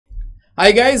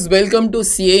Hi guys, welcome to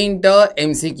CA Inter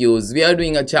MCQs. We are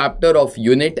doing a chapter of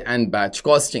unit and batch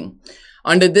costing.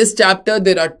 Under this chapter,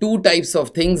 there are two types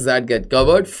of things that get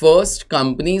covered. First,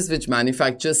 companies which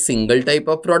manufacture single type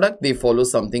of product, they follow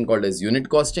something called as unit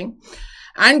costing.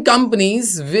 And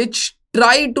companies which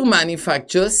try to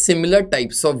manufacture similar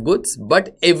types of goods,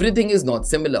 but everything is not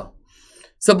similar.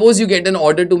 Suppose you get an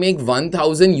order to make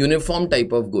 1000 uniform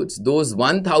type of goods. Those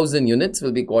 1000 units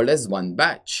will be called as one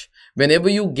batch. Whenever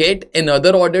you get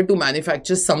another order to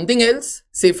manufacture something else,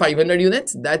 say 500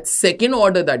 units, that second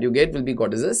order that you get will be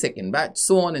called as a second batch,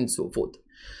 so on and so forth.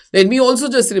 Let me also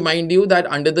just remind you that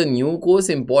under the new course,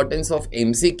 importance of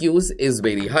MCQs is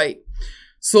very high.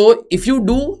 So if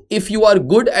you are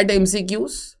good at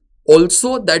MCQs,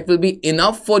 also that will be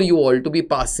enough for you all to be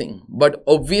passing. But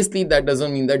obviously that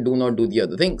doesn't mean that do not do the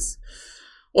other things.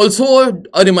 Also,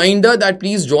 a reminder that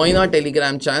please join our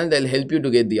Telegram channel. They'll help you to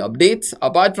get the updates.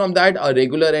 Apart from that, our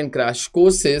regular and crash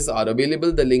courses are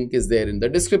available. The link is there in the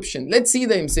description. Let's see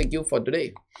the MCQ for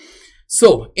today.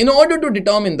 So, in order to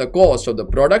determine the cost of the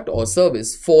product or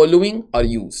service, following are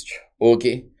used.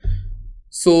 Okay.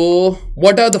 So,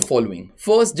 what are the following?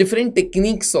 First, different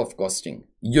techniques of costing.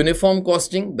 Uniform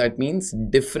costing, that means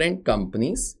different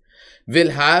companies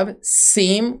will have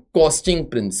same costing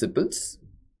principles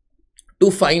to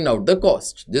find out the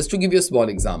cost. Just to give you a small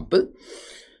example,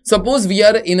 suppose we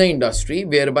are in an industry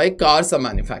whereby cars are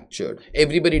manufactured.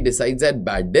 Everybody decides that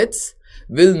bad debts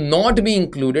will not be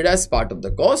included as part of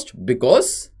the cost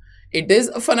because it is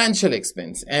a financial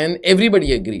expense and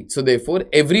everybody agreed. So therefore,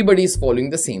 everybody is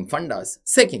following the same fundas.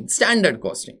 Second, standard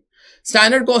costing.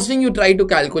 Standard costing, you try to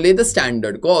calculate the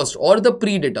standard cost or the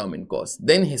predetermined cost.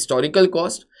 Then historical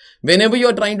cost. Whenever you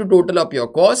are trying to total up your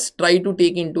costs, try to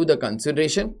take into the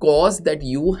consideration costs that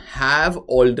you have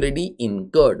already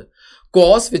incurred.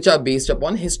 Costs which are based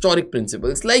upon historic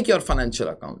principles like your financial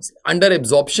accounts. Under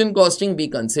absorption costing, we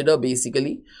consider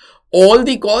basically all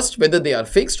the costs, whether they are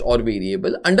fixed or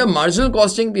variable. Under marginal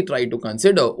costing, we try to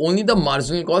consider only the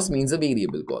marginal cost means a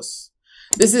variable cost.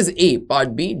 This is A.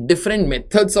 Part B, different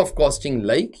methods of costing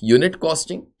like unit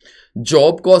costing,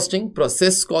 job costing,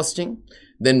 process costing,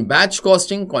 then batch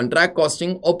costing, contract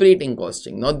costing, operating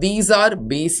costing. Now, these are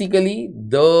basically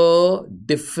the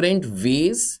different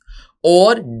ways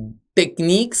or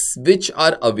techniques which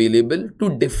are available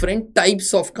to different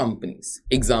types of companies.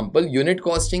 Example, unit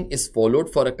costing is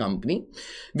followed for a company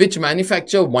which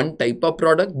manufacture one type of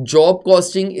product. Job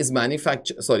costing is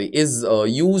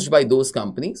used by those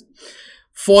companies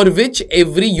for which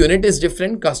every unit is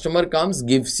different. Customer comes,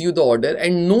 gives you the order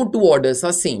and no two orders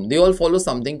are same. They all follow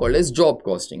something called as job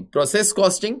costing. Process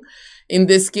costing in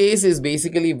this case is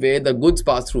basically where the goods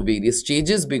pass through various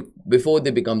stages before they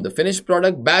become the finished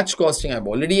product. Batch costing I've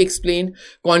already explained.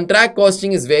 Contract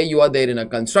costing is where you are there in a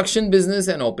construction business,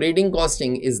 and operating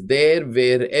costing is there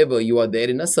wherever you are there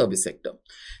in a service sector.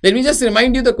 Let me just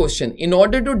remind you the question. In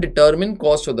order to determine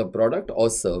cost of the product or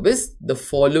service, the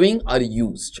following are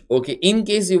used. Okay, in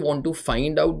case you want to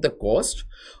find out the cost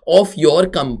of your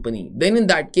company, then in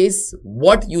that case,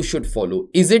 what you should follow?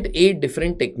 Is it A,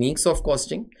 different techniques of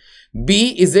costing?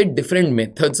 B, is it different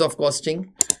methods of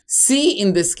costing? C,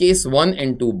 in this case, 1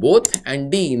 and 2 both, and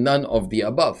D, none of the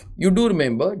above. You do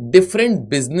remember, different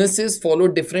businesses follow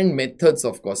different methods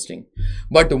of costing,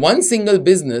 but one single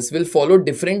business will follow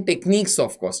different techniques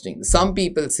of costing. Some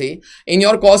people say, in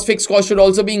your cost, fixed cost should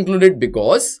also be included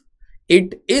because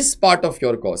it is part of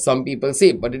your cost. Some people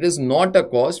say, but it is not a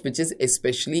cost which is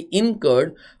especially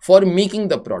incurred for making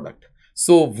the product.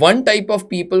 So one type of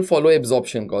people follow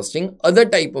absorption costing, other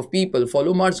type of people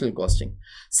follow marginal costing.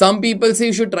 Some people say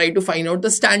you should try to find out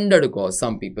the standard cost.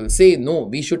 Some people say no,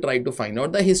 we should try to find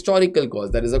out the historical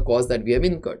cost. That is a cost that we have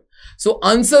incurred. So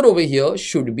answer over here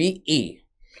should be A.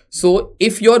 So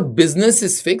if your business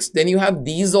is fixed, then you have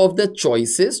these of the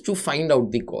choices to find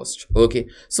out the cost. Okay.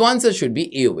 So answer should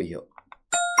be A over here.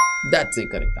 That's a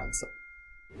correct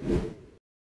answer.